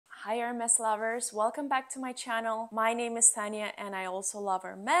Hi Hermes lovers, welcome back to my channel. My name is Tania and I also love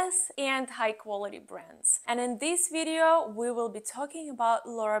Hermes and high quality brands. And in this video, we will be talking about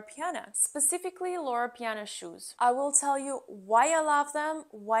Loro Piana, specifically Loro Piana shoes. I will tell you why I love them,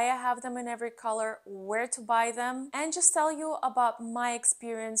 why I have them in every color, where to buy them, and just tell you about my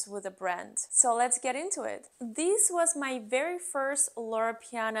experience with the brand. So let's get into it. This was my very first Loro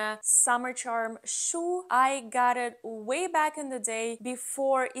Piana Summer Charm shoe. I got it way back in the day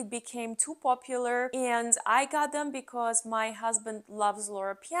before it became too popular, and I got them because my husband loves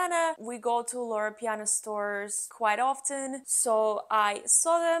Loro Piana. We go to Loro Piana stores quite often, so I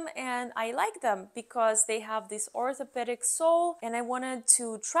saw them and I like them because they have this orthopedic sole and I wanted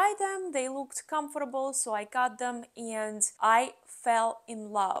to try them. They looked comfortable, so I got them and I fell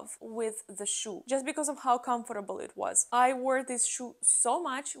in love with the shoe just because of how comfortable it was. I wore this shoe so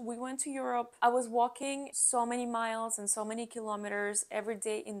much. We went to Europe. I was walking so many miles and so many kilometers every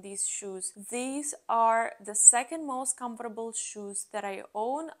day in these shoes. These are the second most comfortable shoes that I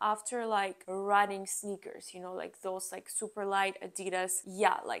own after like running sneakers, you know, like those like super light Adidas.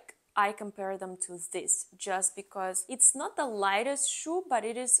 Yeah, like I compare them to this just because it's not the lightest shoe, but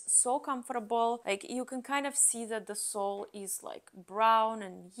it is so comfortable. Like you can kind of see that the sole is like brown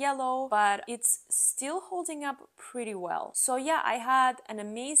and yellow, but it's still holding up pretty well. So yeah, I had an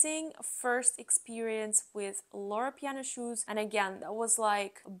amazing first experience with Loro Piana shoes. And again, that was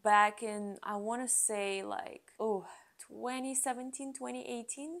like back in, I want to say like, 2017,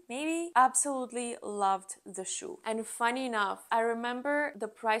 2018, maybe. Absolutely loved the shoe. And funny enough, I remember the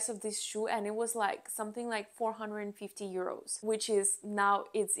price of this shoe and it was like something like 450 euros, which is now,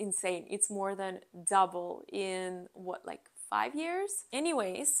 it's insane. It's more than double in what, like 5 years?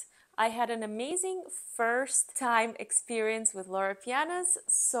 Anyways, I had an amazing first time experience with Loro Pianas,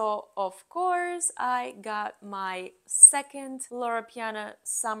 so of course I got my second Loro Piana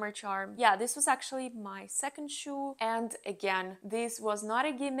Summer Charm. Yeah, this was actually my second shoe, and again, this was not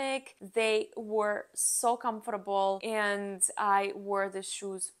a gimmick. They were so comfortable and I wore the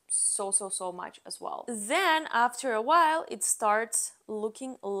shoes so much as well. Then after a while it starts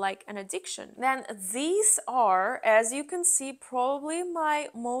looking like an addiction. Then these are, as you can see, probably my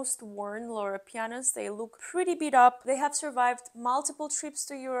most worn Loro Pianas. They look pretty beat up. They have survived multiple trips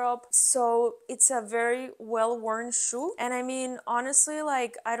to Europe, so it's a very well worn shoe. And I mean, honestly,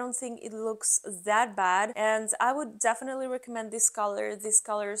 like I don't think it looks that bad, and I would definitely recommend this color. This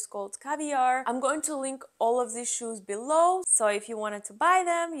color is called Caviar. I'm going to link all of these shoes below, so if you wanted to buy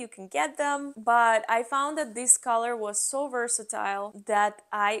them, you can get them. But I found that this color was so versatile that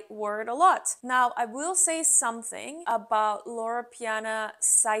I wore it a lot. Now, I will say something about Loro Piana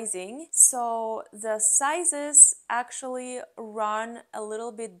sizing. So the sizes actually run a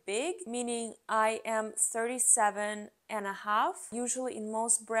little bit big, meaning I am 37 and a half. Usually in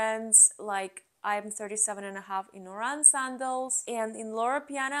most brands, like I'm 37 and a half in Oran sandals, and in Loro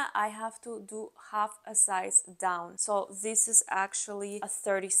Piana I have to do half a size down. So this is actually a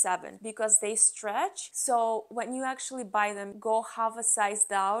 37 because they stretch. So when you actually buy them, go half a size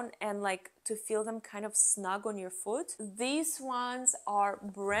down and like to feel them kind of snug on your foot. These ones are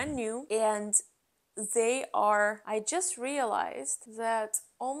brand new and they are, I just realized that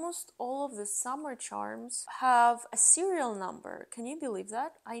almost all of the summer charms have a serial number. Can you believe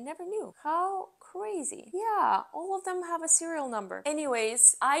that? I never knew. How crazy. Yeah, all of them have a serial number.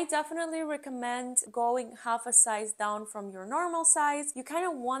 Anyways, I definitely recommend going half a size down from your normal size. You kind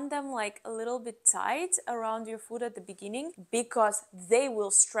of want them like a little bit tight around your foot at the beginning because they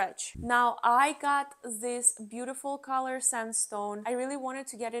will stretch. Now, I got this beautiful color sandstone. I really wanted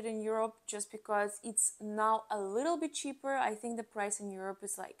to get it in Europe just because it's now a little bit cheaper. I think the price in Europe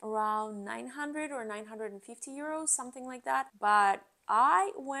is like around 900 or 950 euros, something like that. But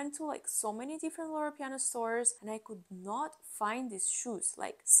I went to like so many different Loro Piana stores and I could not find these shoes.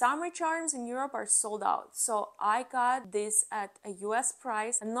 Like summer charms in Europe are sold out. So I got this at a US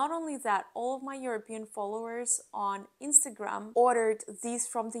price. And not only that, all of my European followers on Instagram ordered these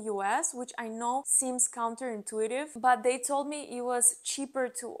from the US, which I know seems counterintuitive, but they told me it was cheaper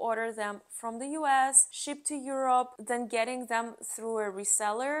to order them from the US, ship to Europe, than getting them through a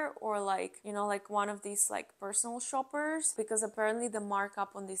reseller or like, you know, like one of these like personal shoppers, because apparently the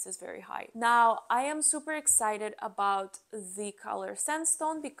markup on this is very high. Now, I am super excited about the color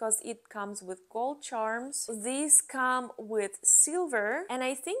sandstone because it comes with gold charms. These come with silver, and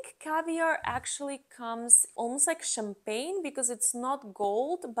I think Caviar actually comes almost like champagne because it's not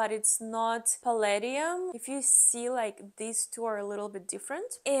gold, but it's not palladium. If you see, like these two are a little bit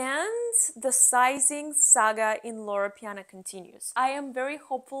different. And the sizing saga in Loro Piana continues. I am very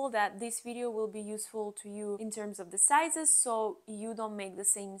hopeful that this video will be useful to you in terms of the sizes, so you you don't make the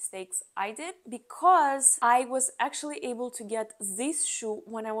same mistakes I did, because I was actually able to get this shoe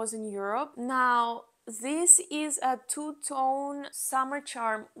when I was in Europe. Now, this is a two-tone summer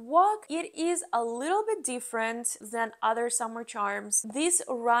charm walk. It is a little bit different than other summer charms. This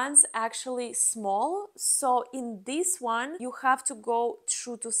runs actually small, so in this one you have to go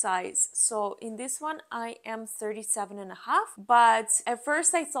true to size. So in this one I am 37.5, but at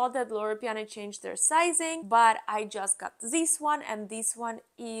first I thought that Loro Piana changed their sizing, but I just got this one, and this one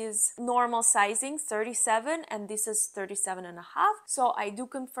is normal sizing 37 and this is 37.5. So I do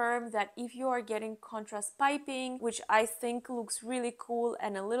confirm that if you are getting contrast piping, which I think looks really cool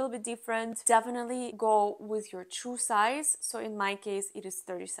and a little bit different, definitely go with your true size. So in my case it is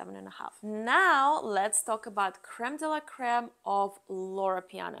 37.5. Now let's talk about creme de la creme of Loro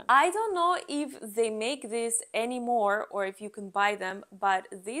Piana. I don't know if they make this anymore or if you can buy them, but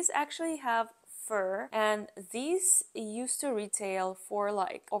these actually have fur, and these used to retail for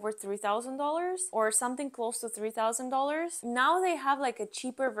like over $3,000 or something close to $3,000. Now they have like a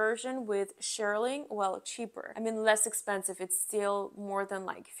cheaper version with shearling. Well, cheaper, I mean less expensive. It's still more than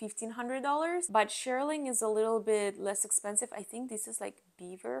like $1,500, but shearling is a little bit less expensive. I think this is like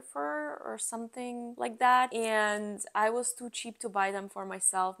beaver fur or something like that, and I was too cheap to buy them for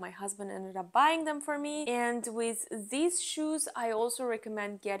myself. My husband ended up buying them for me. And with these shoes I also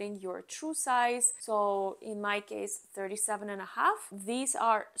recommend getting your true size. So in my case 37.5. These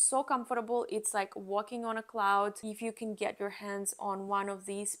are so comfortable, it's like walking on a cloud. If you can get your hands on one of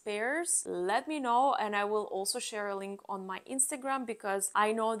these pairs, let me know, and I will also share a link on my Instagram, because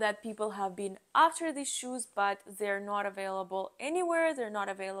I know that people have been after these shoes, but they're not available anywhere. They're not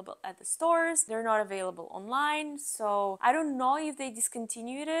available at the stores, they're not available online. So I don't know if they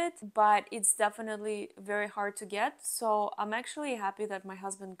discontinued it, but it's definitely very hard to get. So I'm actually happy that my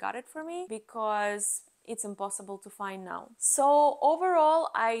husband got it for me, because it's impossible to find now. So overall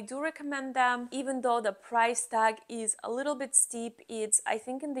I do recommend them, even though the price tag is a little bit steep. It's, I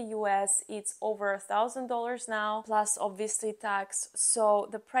think in the US it's over $1,000 now, plus obviously tax, so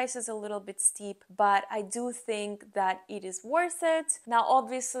the price is a little bit steep, but I do think that it is worth it. Now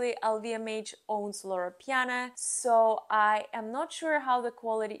obviously LVMH owns Loro Piana, so I am not sure how the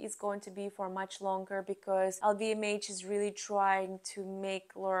quality is going to be for much longer, because LVMH is really trying to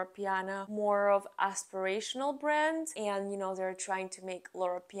make Loro Piana more of aspirational brand, and you know, they're trying to make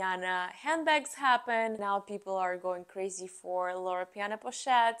Loro Piana handbags happen. Now people are going crazy for Loro Piana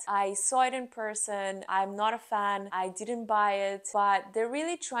pochette. I saw it in person, I'm not a fan, I didn't buy it, but they're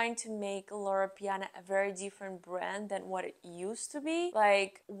really trying to make Loro Piana a very different brand than what it used to be.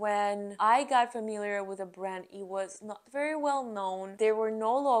 Like when I got familiar with a brand, it was not very well known, there were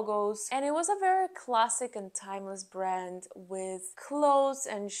no logos, and it was a very classic and timeless brand with clothes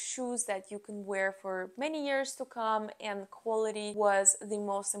and shoes that you can wear for many years to come, and quality was the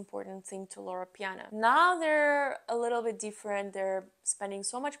most important thing to Loro Piana. Now they're a little bit different, they're spending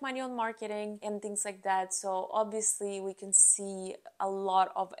so much money on marketing and things like that, so obviously we can see a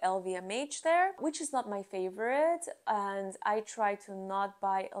lot of LVMH there, which is not my favorite, and I try to not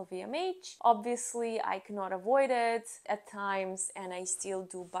buy LVMH. Obviously I cannot avoid it at times, and I still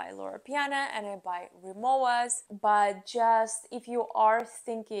do buy Loro Piana and I buy Rimowas, but just if you are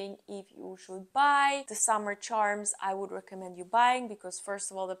thinking if you should buy the summer charms, I would recommend you buying, because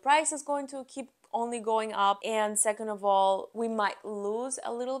first of all the price is going to keep only going up, and second of all we might lose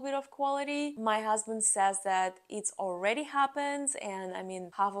a little bit of quality. My husband says that it's already happened, and I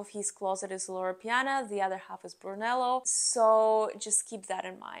mean half of his closet is Loro Piana, the other half is Brunello, so just keep that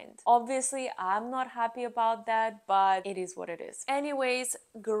in mind. Obviously I'm not happy about that, but it is what it is. Anyways,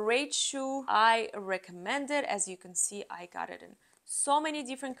 great shoe, I recommend it. As you can see, I got it in so many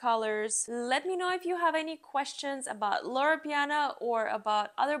different colors. Let me know if you have any questions about Loro Piana or about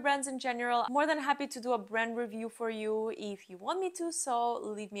other brands in general. I'm more than happy to do a brand review for you if you want me to, so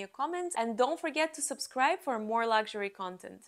leave me a comment, and don't forget to subscribe for more luxury content.